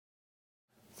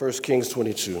1 Kings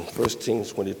 22. 1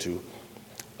 Kings 22.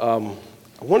 I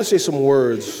want to say some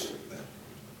words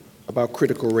about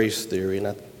critical race theory, and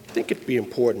I think it'd be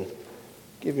important to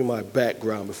give you my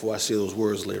background before I say those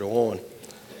words later on.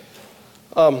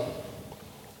 I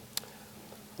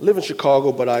live in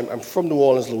Chicago, but I'm from New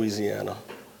Orleans, Louisiana.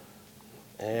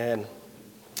 And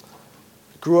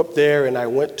grew up there, and I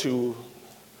went to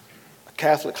a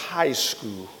Catholic high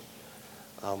school.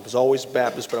 I was always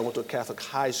Baptist, but I went to a Catholic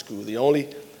high school, the only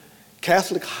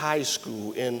Catholic high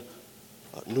school in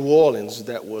New Orleans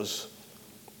that was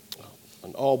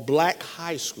an all-black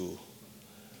high school.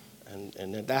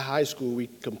 And at that high school, we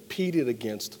competed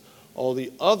against all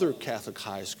the other Catholic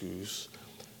high schools,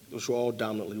 which were all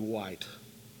dominantly white.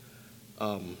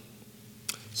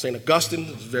 St. Augustine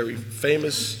is very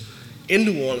famous in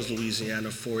New Orleans, Louisiana,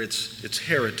 for its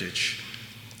heritage.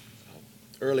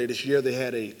 Earlier this year, they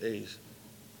had a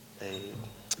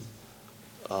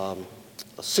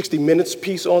 60 Minutes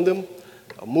piece on them.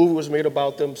 A movie was made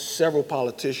about them, several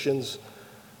politicians,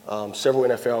 several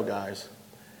NFL guys.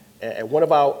 And one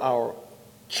of our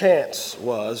chants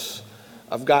was,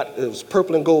 it was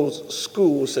purple and gold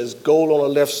school, says gold on the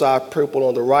left side, purple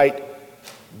on the right,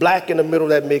 black in the middle,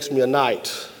 that makes me a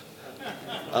knight.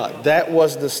 That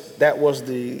was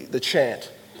the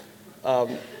chant.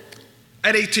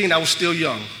 At 18, I was still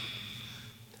young.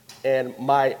 And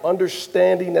my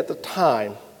understanding at the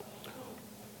time,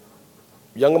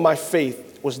 young in my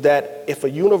faith, was that if a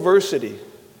university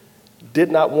did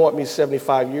not want me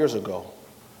 75 years ago,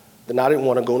 then I didn't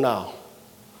want to go now.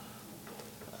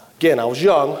 Again, I was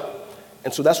young,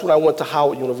 and so that's when I went to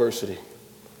Howard University.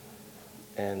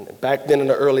 And back then in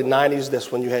the early 90s,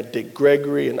 that's when you had Dick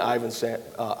Gregory and Ivan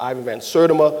Van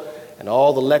Sertima and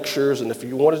all the lectures. And if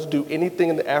you wanted to do anything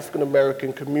in the African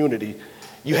American community,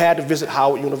 you had to visit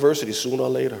Howard University sooner or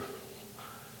later.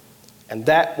 And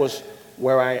that was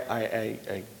where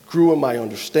I grew in my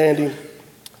understanding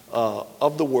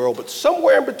of the world. But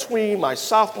somewhere in between my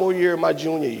sophomore year and my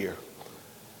junior year,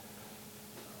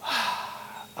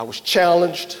 I was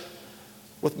challenged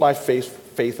with my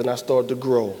faith, and I started to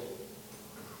grow.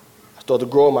 I started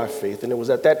to grow in my faith, and it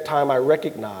was at that time I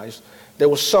recognized there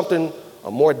was something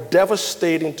more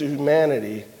devastating to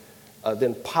humanity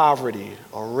than poverty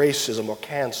or racism or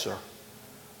cancer.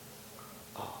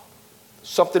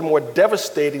 Something more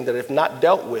devastating that if not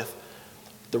dealt with,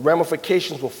 the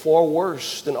ramifications were far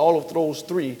worse than all of those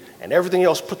three, and everything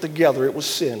else put together, it was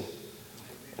sin.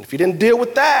 And if you didn't deal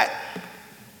with that,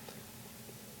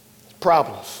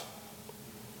 problems.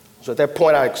 So at that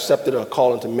point, I accepted a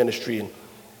call into ministry, and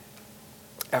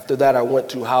after that, I went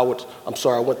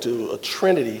to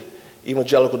Trinity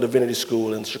Evangelical Divinity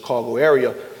School in the Chicago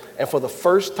area, and for the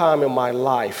first time in my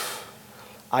life,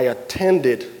 I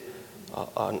attended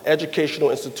an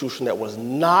educational institution that was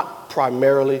not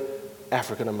primarily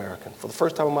African American, for the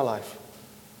first time in my life.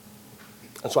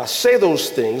 And so I say those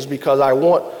things because I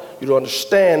want you to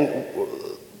understand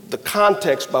the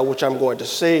context by which I'm going to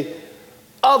say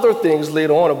other things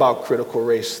later on about critical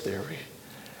race theory.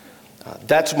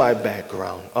 That's my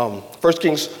background. 1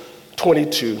 Kings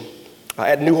 22.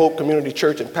 At New Hope Community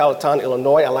Church in Palatine,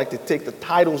 Illinois, I like to take the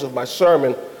titles of my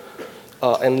sermon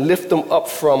and lift them up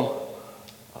from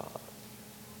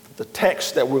the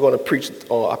text that we're going to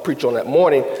preach on that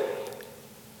morning.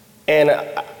 And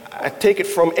I take it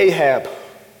from Ahab.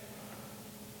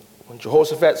 When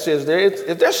Jehoshaphat says,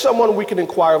 if there's someone we can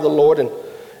inquire of the Lord, and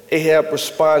Ahab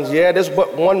responds, yeah, there's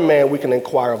but one man we can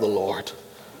inquire of the Lord,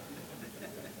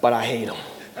 but I hate him.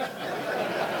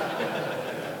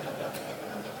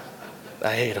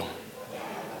 I hate him.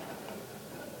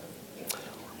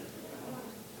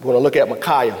 We're going to look at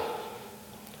Micaiah,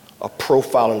 a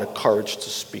profile in the courage to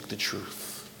speak the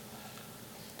truth.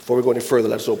 Before we go any further,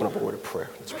 let's open up a word of prayer.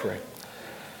 Let's pray.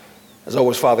 As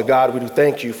always, Father God, we do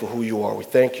thank you for who you are. We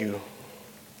thank you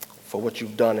for what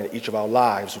you've done in each of our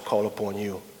lives who call upon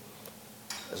you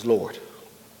as Lord.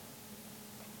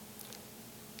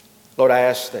 Lord, I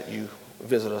ask that you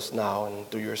visit us now and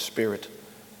through your Spirit,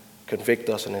 convict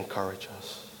us and encourage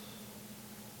us.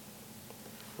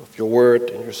 If your word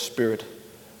and your Spirit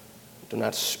do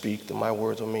not speak, then my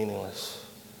words are meaningless.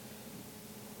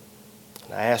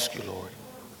 And I ask you, Lord,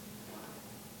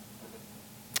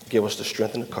 give us the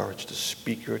strength and the courage to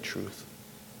speak your truth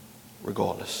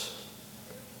regardless.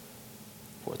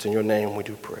 For it's in your name we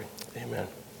do pray. Amen.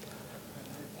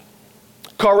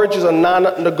 Courage is a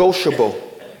non-negotiable.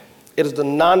 It is the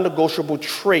non-negotiable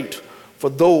trait for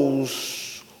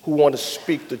those who want to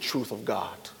speak the truth of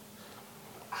God.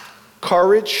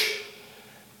 Courage,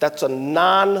 that's a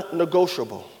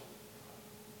non-negotiable.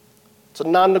 It's a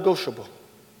non-negotiable.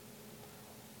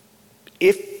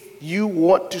 If you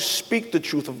want to speak the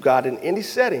truth of God in any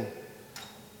setting,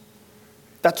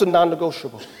 that's a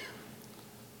non-negotiable.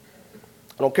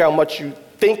 I don't care how much you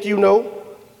think you know.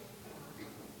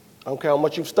 I don't care how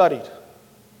much you've studied.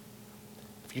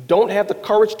 If you don't have the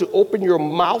courage to open your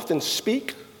mouth and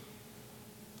speak,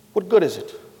 what good is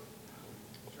it?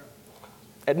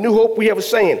 At New Hope, we have a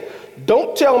saying,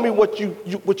 don't tell me what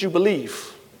you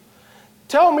believe.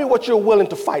 Tell me what you're willing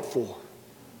to fight for.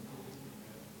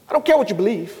 I don't care what you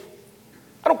believe.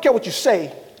 I don't care what you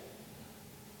say.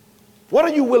 What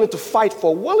are you willing to fight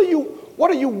for? What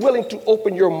are you willing to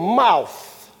open your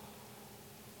mouth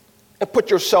and put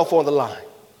yourself on the line?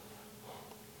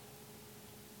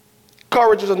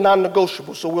 Courage is a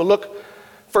non-negotiable. So we'll look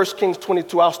 1 Kings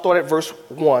 22. I'll start at verse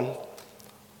 1.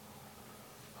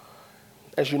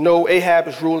 As you know, Ahab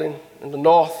is ruling in the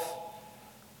north,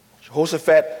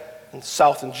 Jehoshaphat in the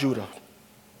south in Judah.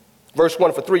 Verse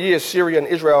 1, for 3 years Syria and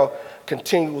Israel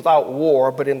continued without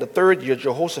war, but in the third year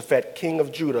Jehoshaphat, king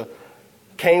of Judah,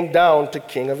 came down to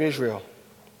king of Israel.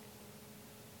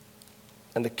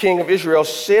 And the king of Israel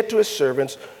said to his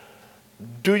servants,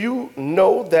 do you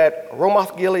know that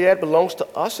Ramoth-Gilead belongs to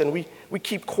us, and we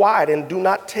keep quiet and do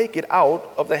not take it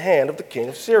out of the hand of the king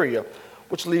of Syria?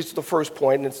 Which leads to the first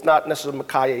point, and it's not necessarily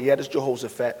Micaiah yet, it's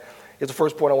Jehoshaphat. Here's the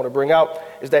first point I want to bring out,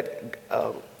 is that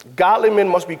godly men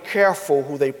must be careful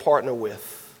who they partner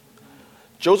with.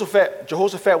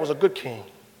 Jehoshaphat was a good king.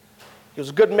 He was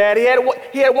a good man.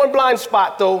 He had one blind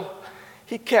spot, though.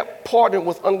 He kept partnering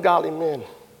with ungodly men.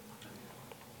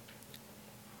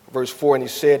 Verse 4, and he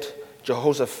said,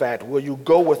 Jehoshaphat, will you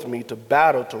go with me to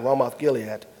battle to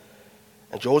Ramoth-Gilead?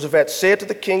 And Jehoshaphat said to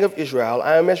the king of Israel,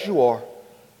 I am as you are,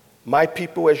 my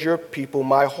people as your people,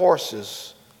 my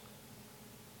horses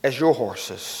as your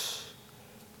horses.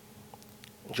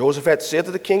 And Jehoshaphat said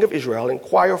to the king of Israel,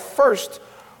 inquire first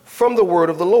from the word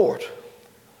of the Lord.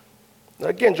 Now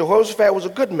again, Jehoshaphat was a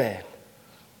good man.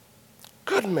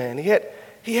 Good man.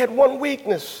 He had one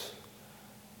weakness.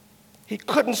 He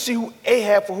couldn't see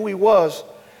Ahab for who he was,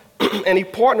 and he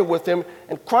partnered with him.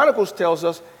 And Chronicles tells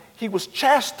us he was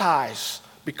chastised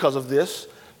because of this,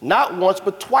 not once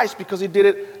but twice, because he did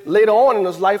it later on in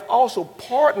his life, also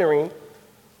partnering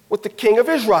with the king of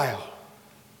Israel.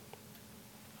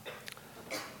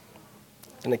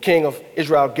 And the king of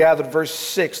Israel gathered, verse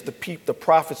 6, the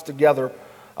prophets together,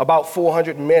 about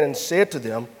 400 men, and said to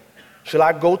them, shall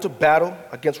I go to battle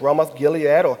against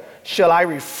Ramoth-Gilead, or shall I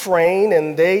refrain?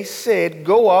 And they said,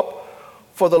 go up,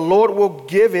 for the Lord will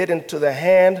give it into the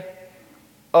hand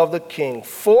of the king.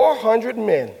 400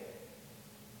 men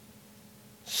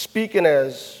speaking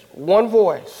as one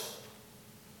voice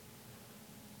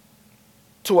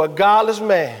to a godless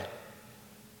man,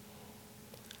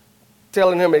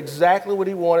 telling him exactly what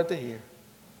he wanted to hear.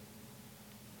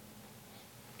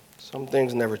 Some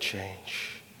things never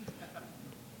change.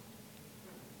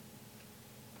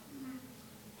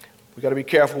 We've got to be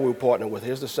careful who we partner with.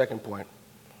 Here's the second point.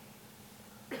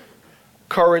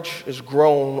 Courage is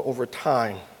grown over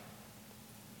time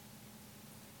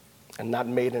and not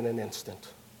made in an instant.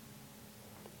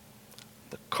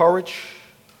 The courage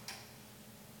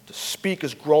to speak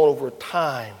is grown over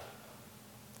time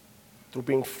through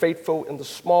being faithful in the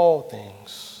small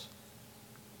things.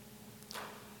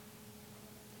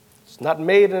 It's not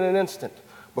made in an instant.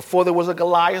 Before there was a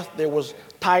Goliath, there was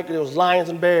tiger, there was lions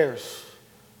and bears.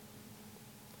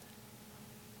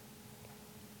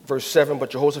 Verse 7,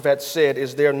 but Jehoshaphat said,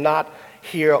 is there not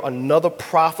here another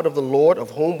prophet of the Lord of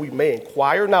whom we may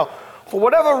inquire? Now, for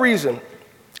whatever reason,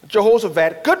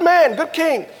 Jehoshaphat, good man, good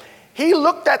king, he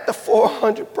looked at the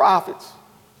 400 prophets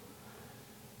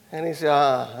and he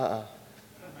said,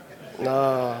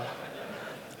 no.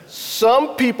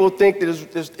 Some people think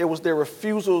that it was their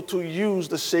refusal to use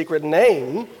the sacred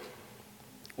name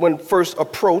when first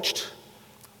approached.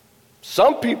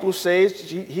 Some people say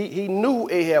he knew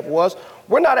Ahab was.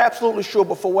 We're not absolutely sure,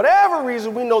 but for whatever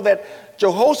reason, we know that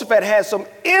Jehoshaphat had some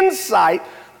insight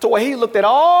to where he looked at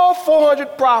all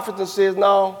 400 prophets and says,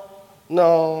 no,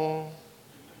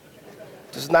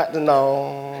 it's not,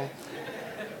 no.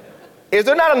 Is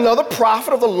there not another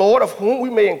prophet of the Lord of whom we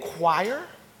may inquire?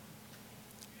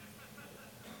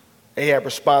 Ahab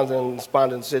responded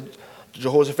and said to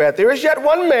Jehoshaphat, there is yet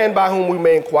one man by whom we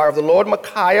may inquire of the Lord,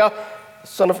 Micaiah,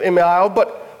 son of Amiel,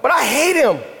 but I hate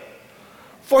him,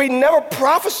 for he never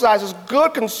prophesies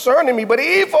good concerning me, but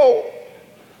evil.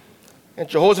 And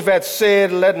Jehoshaphat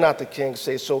said, let not the king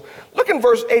say so. Look in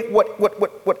verse 8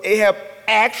 what Ahab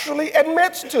actually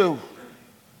admits to.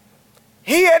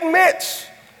 He admits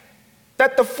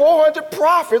that the 400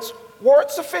 prophets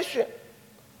weren't sufficient.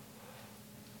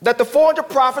 That the 400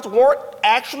 prophets weren't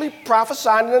actually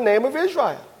prophesying in the name of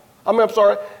Israel.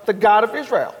 the God of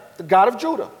Israel, the God of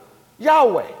Judah,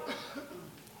 Yahweh.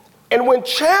 And when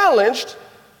challenged,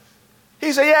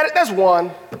 he said, yeah, that's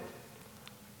one.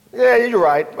 Yeah, you're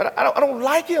right, but I don't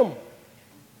like him.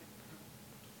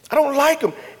 I don't like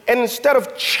him. And instead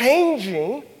of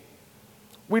changing,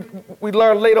 we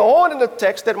learn later on in the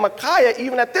text that Micaiah,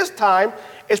 even at this time,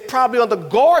 is probably on the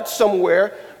guard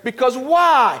somewhere, because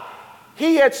why?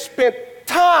 He had spent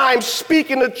time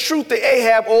speaking the truth to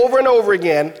Ahab over and over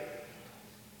again.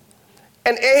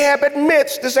 And Ahab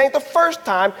admits this ain't the first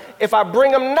time. If I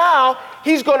bring him now,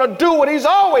 he's going to do what he's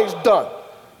always done.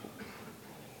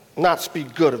 Not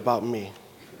speak good about me.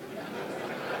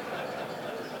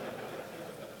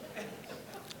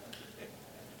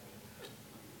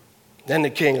 Then the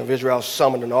king of Israel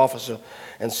summoned an officer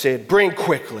and said, bring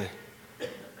quickly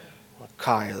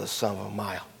Micaiah, the son of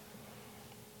Amiah.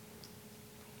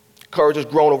 Courage has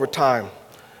grown over time.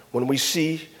 When we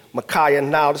see Micaiah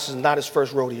now, this is not his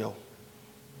first rodeo.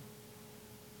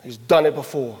 He's done it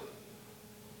before.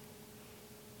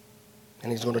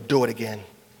 And he's going to do it again.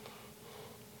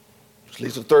 Which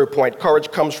leads to the third point.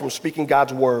 Courage comes from speaking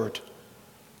God's word.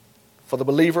 For the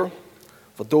believer,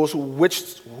 for those who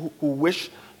wish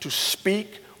to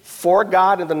speak for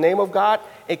God in the name of God,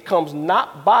 it comes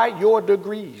not by your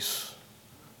degrees.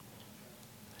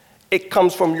 It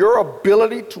comes from your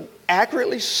ability to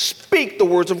accurately speak the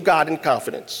words of God in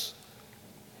confidence.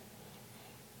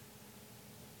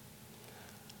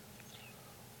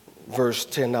 Verse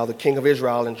 10, now the king of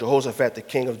Israel and Jehoshaphat, the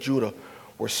king of Judah,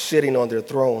 were sitting on their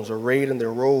thrones, arrayed in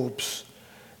their robes,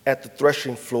 at the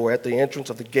threshing floor, at the entrance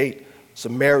of the gate,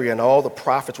 Samaria, and all the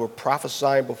prophets were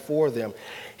prophesying before them.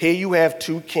 Here you have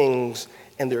two kings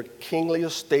and their kingly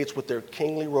estates with their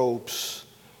kingly robes.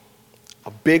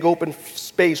 A big open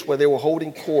space where they were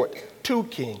holding court. Two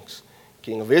kings,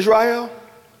 king of Israel,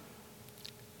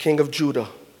 king of Judah.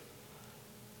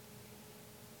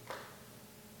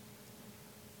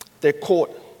 Their court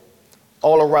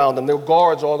all around them, their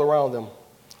guards all around them.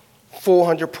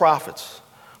 400 prophets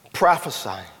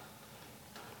prophesying,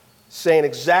 saying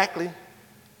exactly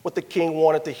what the king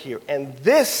wanted to hear. And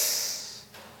this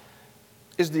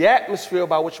is the atmosphere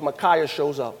by which Micaiah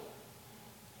shows up.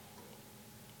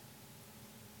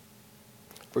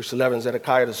 Verse 11,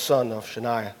 Zedekiah, the son of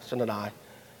Shennai,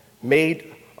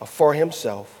 made for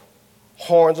himself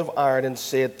horns of iron and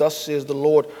said, thus says the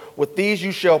Lord, with these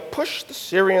you shall push the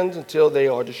Syrians until they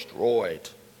are destroyed.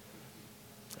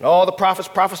 And all the prophets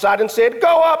prophesied and said,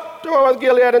 go up to Ramoth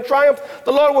Gilead and triumph.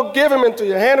 The Lord will give him into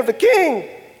the hand of the king.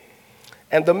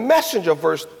 And the messenger,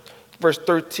 verse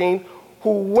 13,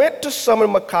 who went to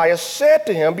summon Micaiah, said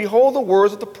to him, behold, the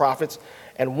words of the prophets,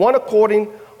 and one according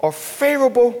or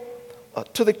favorable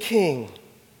to the king.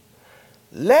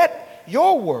 Let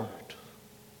your word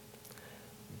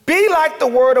be like the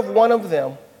word of one of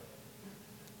them.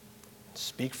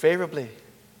 Speak favorably.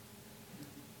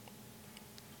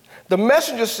 The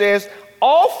messenger says,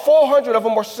 all 400 of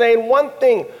them are saying one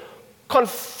thing: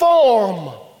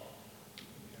 conform.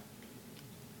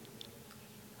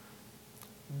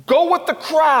 Go with the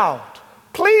crowd.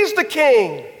 Please the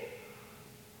king.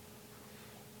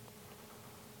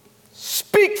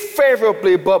 Speak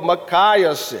favorably, but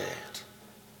Micaiah said,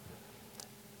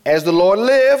 as the Lord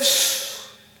lives,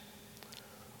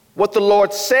 what the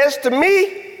Lord says to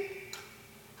me,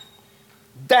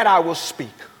 that I will speak.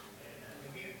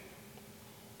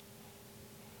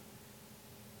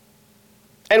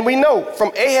 And we know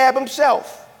from Ahab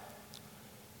himself,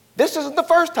 this isn't the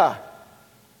first time.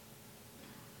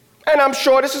 And I'm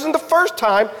sure this isn't the first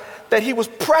time that he was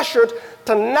pressured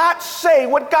to not say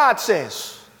what God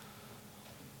says.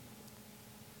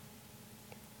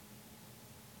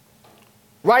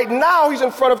 Right now, he's in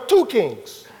front of two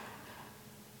kings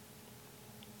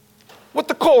with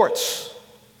the courts,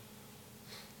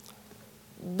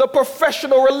 the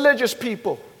professional religious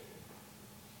people,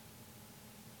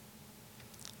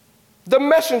 the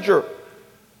messenger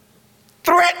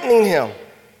threatening him.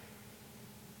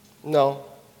 No,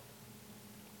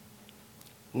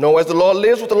 as the Lord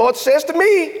lives, what the Lord says to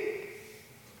me,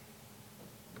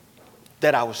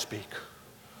 that I will speak.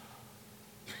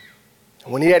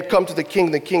 When he had come to the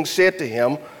king said to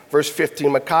him, verse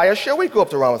 15, Micaiah, shall we go up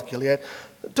to Ramoth Gilead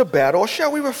to battle, or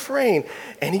shall we refrain?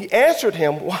 And he answered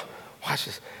him, watch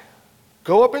this,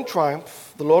 go up in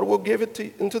triumph, the Lord will give it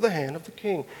into the hand of the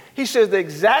king. He says the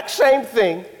exact same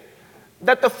thing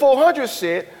that the 400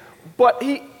 said, but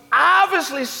he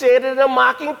obviously said it in a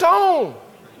mocking tone.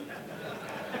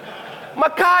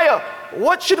 Micaiah,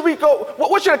 what should we go?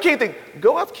 What should a king think?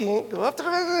 Go up, king, go up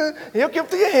to he'll give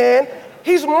to your hand.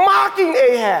 He's mocking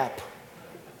Ahab.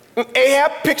 And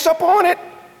Ahab picks up on it,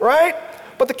 right?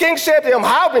 But the king said to him,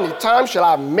 how many times shall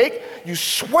I make you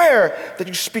swear that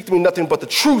you speak to me nothing but the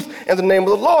truth in the name of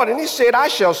the Lord? And he said, I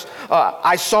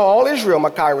saw all Israel,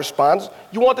 Micaiah responds.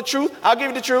 You want the truth? I'll give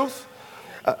you the truth.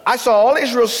 I saw all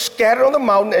Israel scattered on the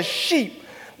mountain as sheep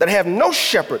that have no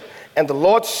shepherd. And the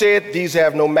Lord said, these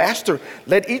have no master.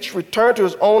 Let each return to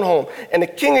his own home. And the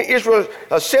king of Israel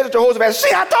said to Jehoshaphat, see,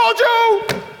 I told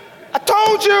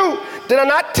you. Did I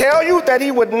not tell you that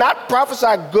he would not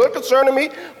prophesy good concerning me,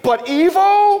 but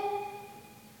evil?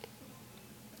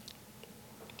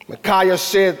 Micaiah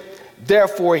said,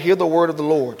 therefore, hear the word of the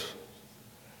Lord.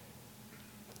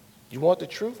 You want the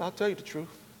truth? I'll tell you the truth.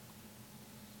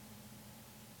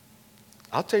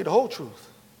 I'll tell you the whole truth.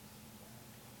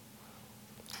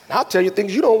 And I'll tell you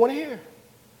things you don't want to hear.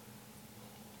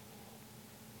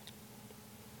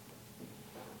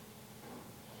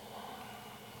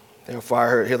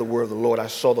 Therefore I hear the word of the Lord. I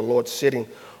saw the Lord sitting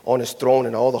on his throne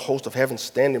and all the host of heaven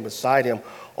standing beside him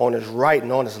on his right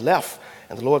and on his left.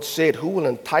 And the Lord said, who will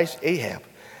entice Ahab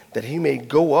that he may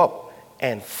go up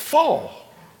and fall?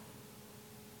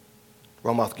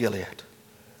 Ramoth Gilead.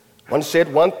 One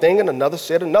said one thing and another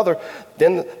said another.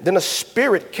 Then a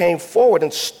spirit came forward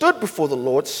and stood before the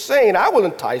Lord, saying, I will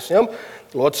entice him.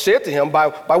 The Lord said to him, by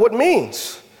what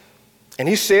means? And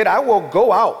he said, I will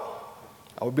go out.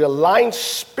 I will be a lying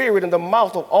spirit in the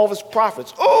mouth of all his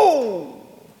prophets. Oh!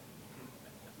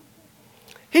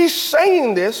 He's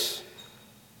saying this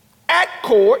at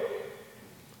court,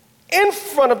 in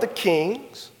front of the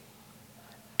kings,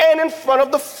 and in front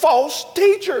of the false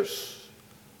teachers.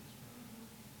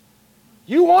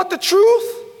 You want the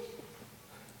truth?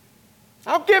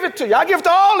 I'll give it to you. I'll give it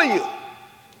to all of you.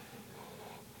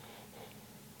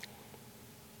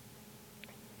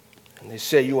 And they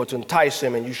say, you are to entice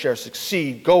him and you shall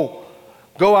succeed. Go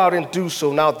out and do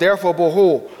so. Now, therefore,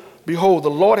 behold, the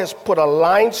Lord has put a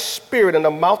lying spirit in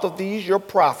the mouth of these your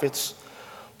prophets.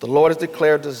 The Lord has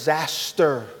declared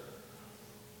disaster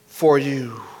for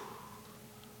you.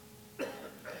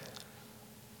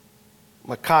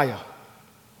 Micaiah.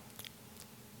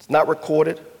 It's not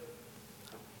recorded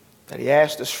that he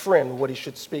asked his friend what he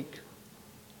should speak.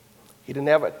 He didn't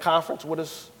have a conference with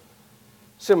his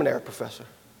seminary professor.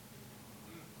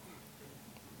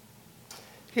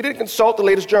 He didn't consult the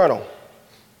latest journal.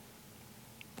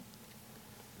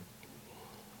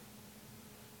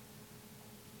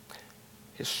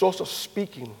 His source of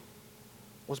speaking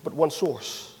was but one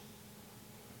source.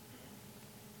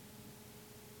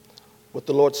 What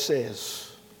the Lord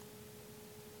says,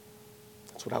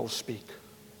 that's what I will speak.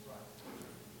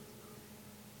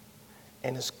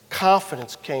 And his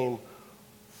confidence came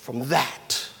from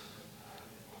that.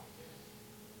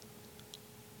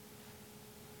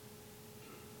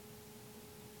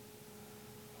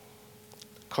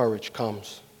 Courage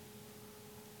comes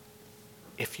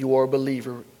if you are a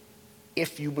believer,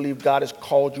 if you believe God has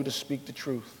called you to speak the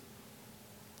truth.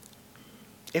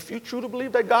 If you truly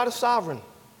believe that God is sovereign,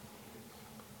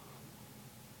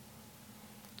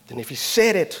 then if he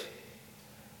said it,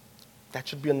 that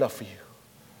should be enough for you.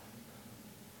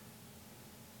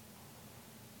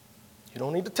 You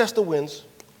don't need to test the winds.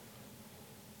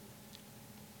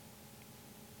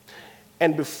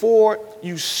 And before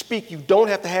you speak, you don't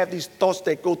have to have these thoughts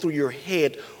that go through your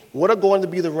head. What are going to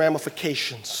be the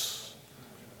ramifications?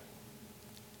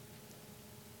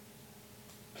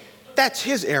 That's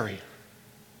his area.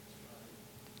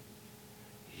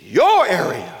 Your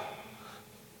area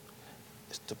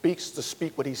is to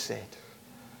speak what he said.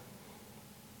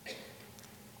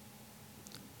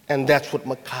 And that's what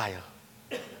Micaiah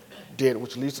did,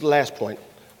 which leads to the last point.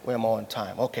 Where am I on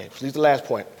time? Okay, which leads to the last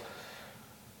point.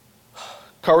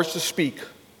 Courage to speak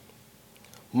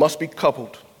must be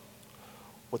coupled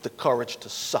with the courage to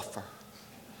suffer.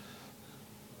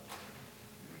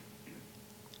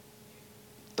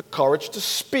 The courage to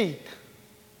speak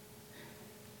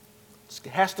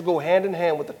has to go hand in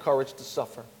hand with the courage to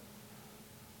suffer.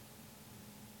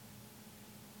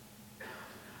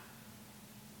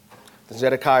 Then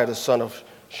Zedekiah, the son of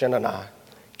Chenaanah,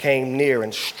 came near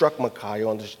and struck Micaiah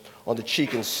on the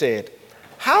cheek and said,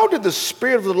 how did the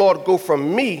Spirit of the Lord go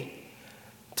from me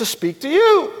to speak to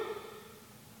you?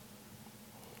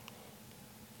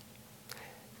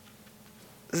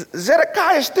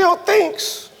 Zedekiah still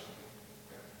thinks.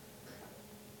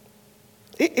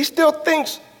 He still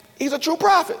thinks he's a true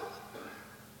prophet.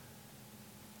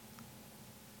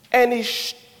 And he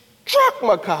struck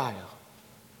Micaiah.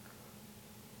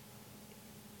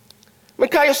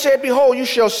 Micaiah said, behold, you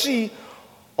shall see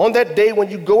on that day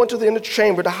when you go into the inner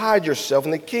chamber to hide yourself.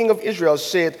 And the king of Israel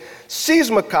said,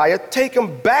 seize Micaiah, take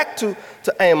him back to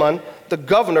Amon, the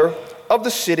governor of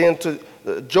the city, and to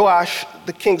Joash,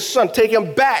 the king's son. Take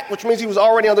him back, which means he was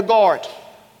already on the guard.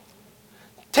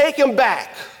 Take him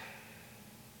back.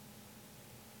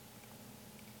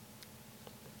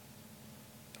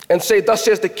 And say, thus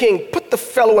says the king, put the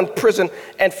fellow in prison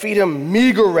and feed him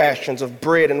meager rations of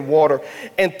bread and water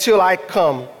until I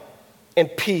come in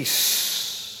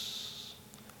peace.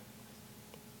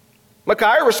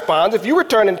 Micaiah responds, if you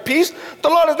return in peace, the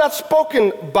Lord has not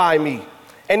spoken by me.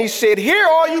 And he said, hear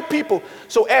all you people.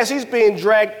 So as he's being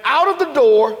dragged out of the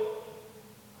door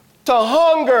to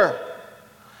hunger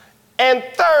and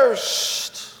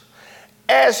thirst,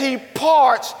 as he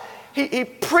parts, he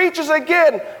preaches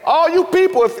again, all you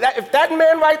people, if that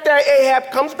man right there,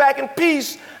 Ahab, comes back in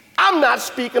peace, I'm not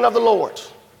speaking of the Lord.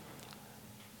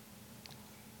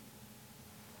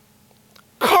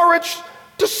 Courage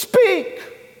to speak.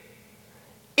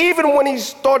 Even when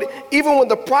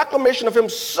the proclamation of him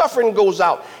suffering goes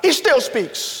out, he still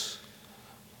speaks.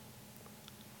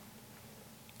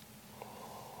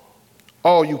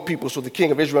 All you people, so the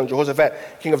king of Israel and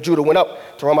Jehoshaphat, king of Judah, went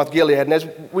up to Ramoth Gilead. And as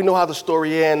we know how the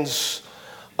story ends,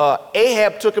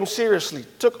 Ahab took him seriously,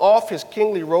 took off his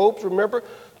kingly robes, remember?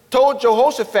 Told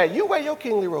Jehoshaphat, you wear your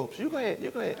kingly robes. You go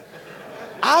ahead.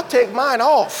 I'll take mine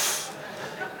off.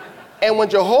 And when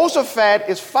Jehoshaphat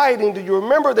is fighting, do you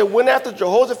remember that when after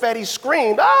Jehoshaphat he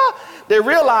screamed, they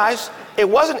realized it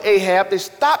wasn't Ahab. They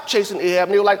stopped chasing Ahab.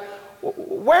 And they were like,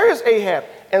 where is Ahab?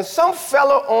 And some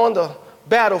fellow on the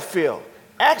battlefield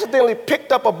accidentally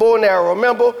picked up a bow and arrow,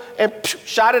 remember, and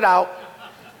shot it out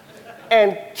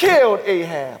and killed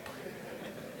Ahab.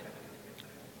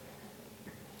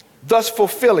 Thus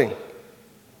fulfilling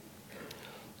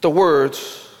the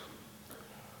words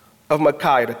of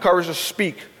Micaiah, the courage to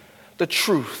speak the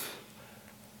truth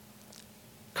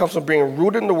comes from being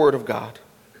rooted in the Word of God.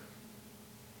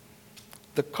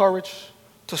 The courage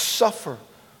to suffer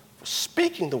for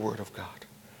speaking the Word of God.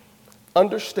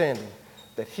 Understanding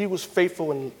that he was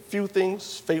faithful in few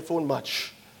things, faithful in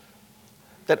much.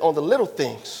 That on the little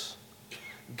things,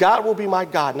 God will be my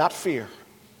God, not fear.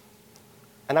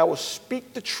 And I will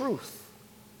speak the truth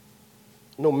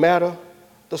no matter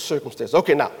the circumstance.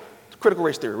 Okay, now, critical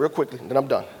race theory, real quickly, and then I'm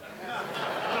done.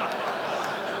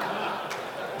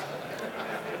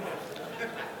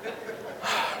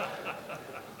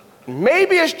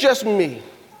 Maybe it's just me.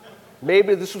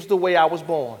 Maybe this was the way I was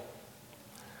born.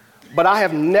 But I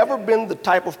have never been the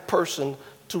type of person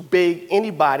to beg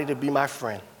anybody to be my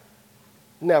friend.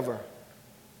 Never.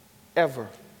 Ever.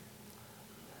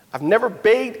 I've never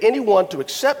begged anyone to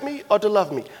accept me or to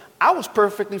love me. I was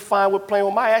perfectly fine with playing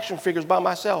with my action figures by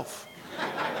myself.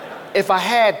 If I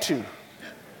had to.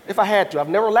 I've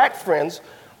never lacked friends,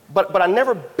 but I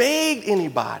never begged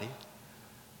anybody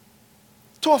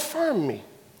to affirm me.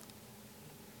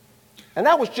 And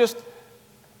that was just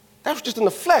in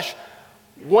the flesh.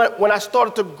 When I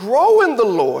started to grow in the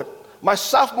Lord, my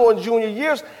sophomore and junior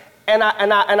years, I'm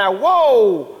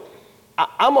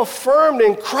affirmed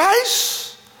in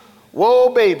Christ. Whoa,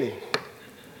 baby.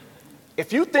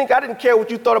 If you think I didn't care what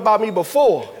you thought about me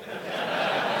before,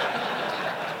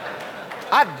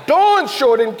 I darn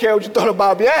sure didn't care what you thought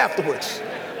about me afterwards.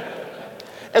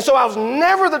 And so I was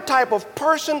never the type of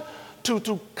person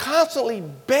to constantly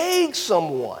beg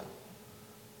someone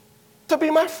to be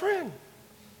my friend.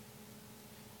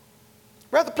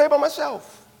 Rather play by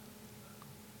myself.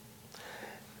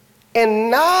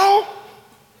 And now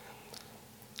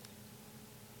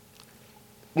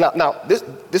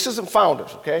this isn't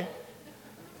Founders, okay?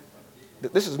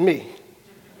 This is me.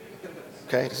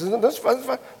 Okay, this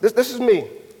is me.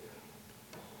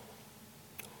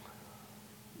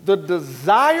 The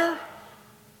desire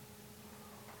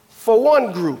for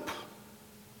one group,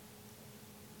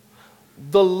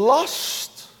 the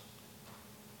lust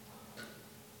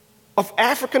of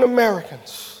African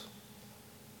Americans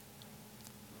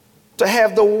to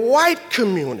have the white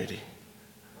community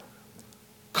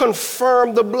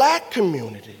confirm the black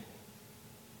community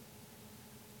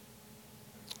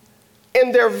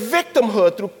in their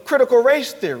victimhood through critical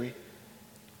race theory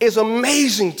is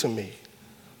amazing to me.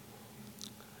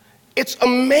 It's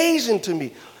amazing to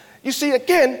me. You see,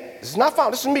 again, this is not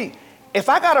found, this is me. If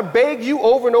I gotta beg you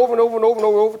over and over and over and over and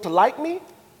over to like me,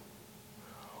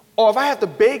 or if I have to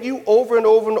beg you over and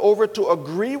over and over to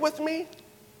agree with me,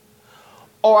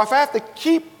 or if I have to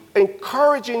keep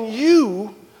encouraging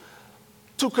you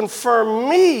to confirm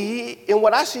me in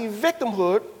what I see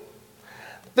victimhood,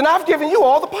 then I've given you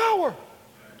all the power.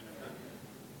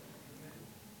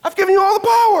 I've given you all the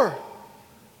power.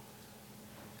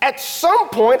 At some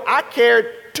point, I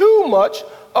cared too much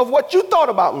of what you thought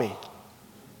about me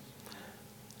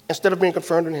instead of being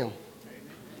confirmed in him.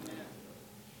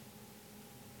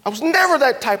 I was never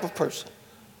that type of person.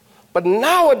 But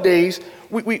nowadays,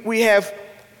 we have,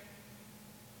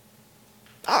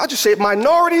 I'll just say it,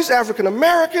 minorities, African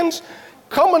Americans,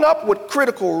 coming up with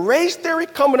critical race theory,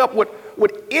 coming up with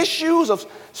issues of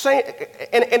saying,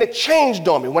 and it changed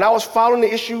on me. When I was following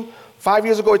the issue 5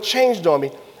 years ago, it changed on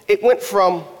me. It went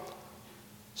from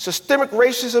systemic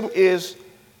racism is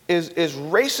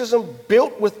racism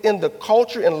built within the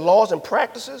culture and laws and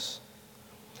practices.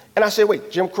 And I said,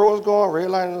 wait, Jim Crow is gone,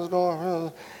 redlining is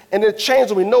gone. And it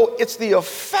changed when we know it's the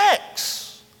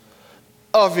effects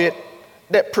of it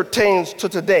that pertains to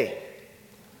today.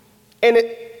 And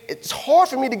it's hard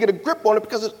for me to get a grip on it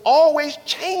because it's always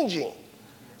changing,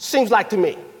 seems like to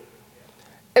me.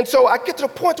 And so I get to the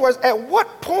point where at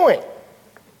what point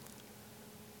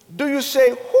do you say,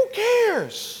 who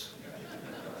cares?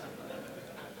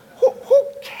 Who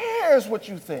cares what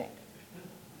you think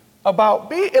about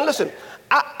me? And listen,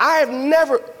 I have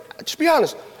never, to be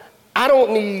honest, I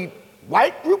don't need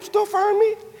white groups to affirm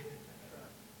me,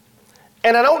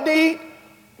 and I don't need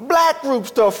black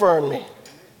groups to affirm me.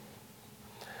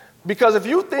 Because if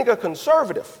you think a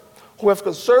conservative who has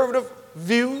conservative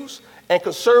views and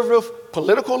conservative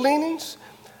political leanings,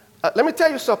 let me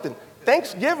tell you something.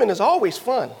 Thanksgiving is always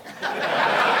fun. All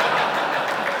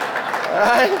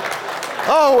right?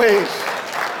 Always.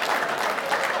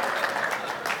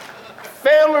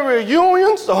 Family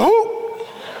reunions, a hoop.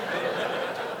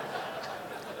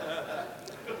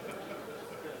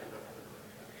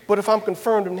 But if I'm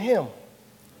confirmed in him,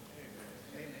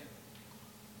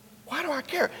 why do I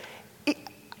care?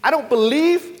 I don't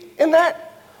believe in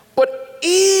that, but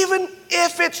even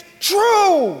if it's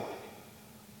true,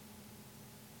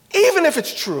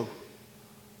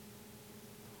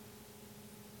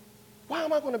 why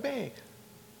am I going to beg?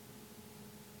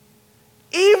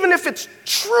 Even if it's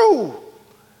true,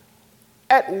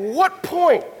 at what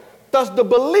point does the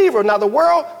believer, now the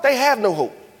world, they have no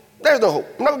hope. There's no hope.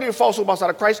 I'm not going to give you false hope outside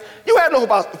of Christ. You have no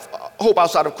hope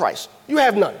outside of Christ. You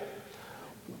have none.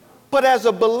 But as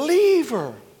a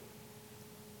believer,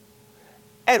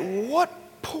 at what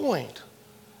point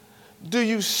do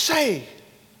you say,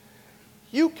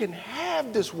 you can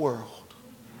have this world?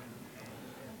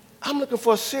 I'm looking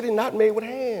for a city not made with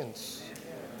hands.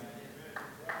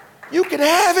 You can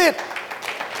have it.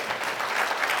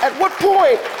 At what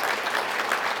point?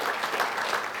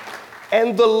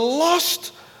 And the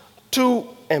lust to,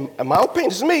 and my opinion,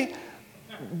 this is me,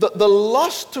 the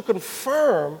lust to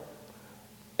confirm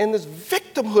in this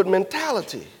victimhood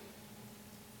mentality.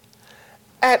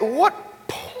 At what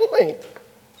point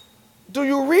do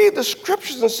you read the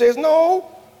scriptures and says, no,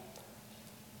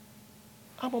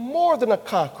 I'm a more than a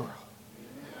conqueror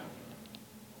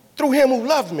through him who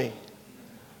loved me.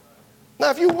 Now,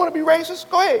 if you want to be racist,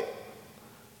 go ahead.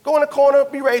 Go in the corner,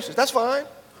 be racist. That's fine.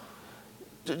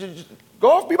 Go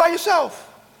off, be by yourself.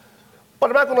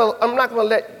 But I'm not gonna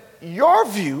let your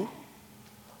view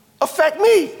affect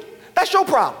me. That's your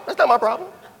problem. That's not my problem.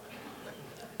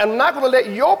 And I'm not gonna let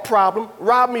your problem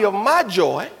rob me of my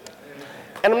joy.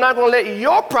 And I'm not gonna let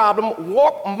your problem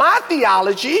warp my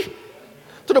theology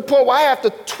to the point where I have to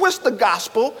twist the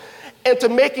gospel into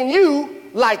making you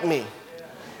like me.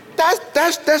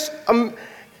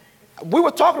 We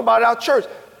were talking about it at our church.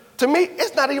 To me,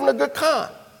 it's not even a good con.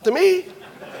 To me,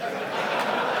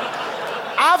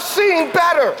 I've seen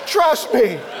better, trust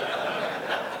me.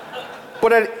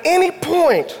 But at any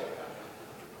point,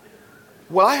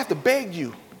 well, I have to beg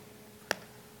you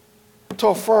to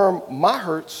affirm my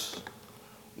hurts,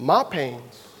 my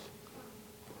pains,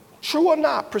 true or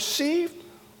not, perceived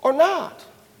or not.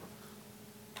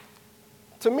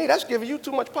 To me, that's giving you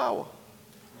too much power.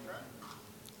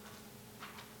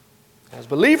 As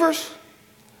believers,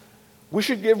 we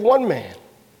should give one man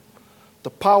the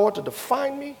power to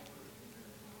define me,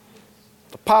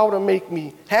 the power to make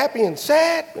me happy and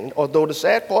sad, and although the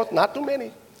sad part, not too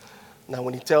many. Now,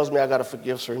 when he tells me I got to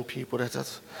forgive certain people,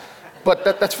 that's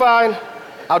fine.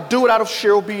 I'll do it out of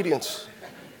sheer obedience.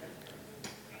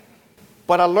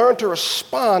 But I learned to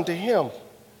respond to him,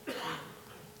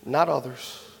 not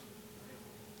others.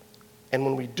 And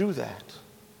when we do that,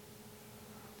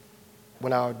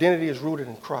 when our identity is rooted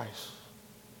in Christ,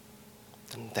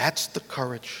 then that's the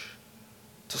courage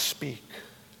to speak.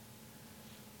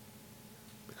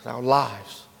 Because our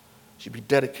lives should be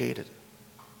dedicated,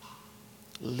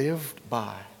 lived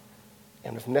by,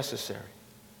 and if necessary,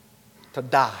 to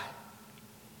die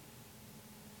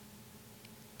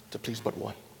to please but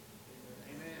one.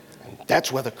 Amen. And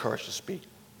that's where the courage to speak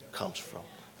comes from.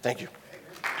 Thank you.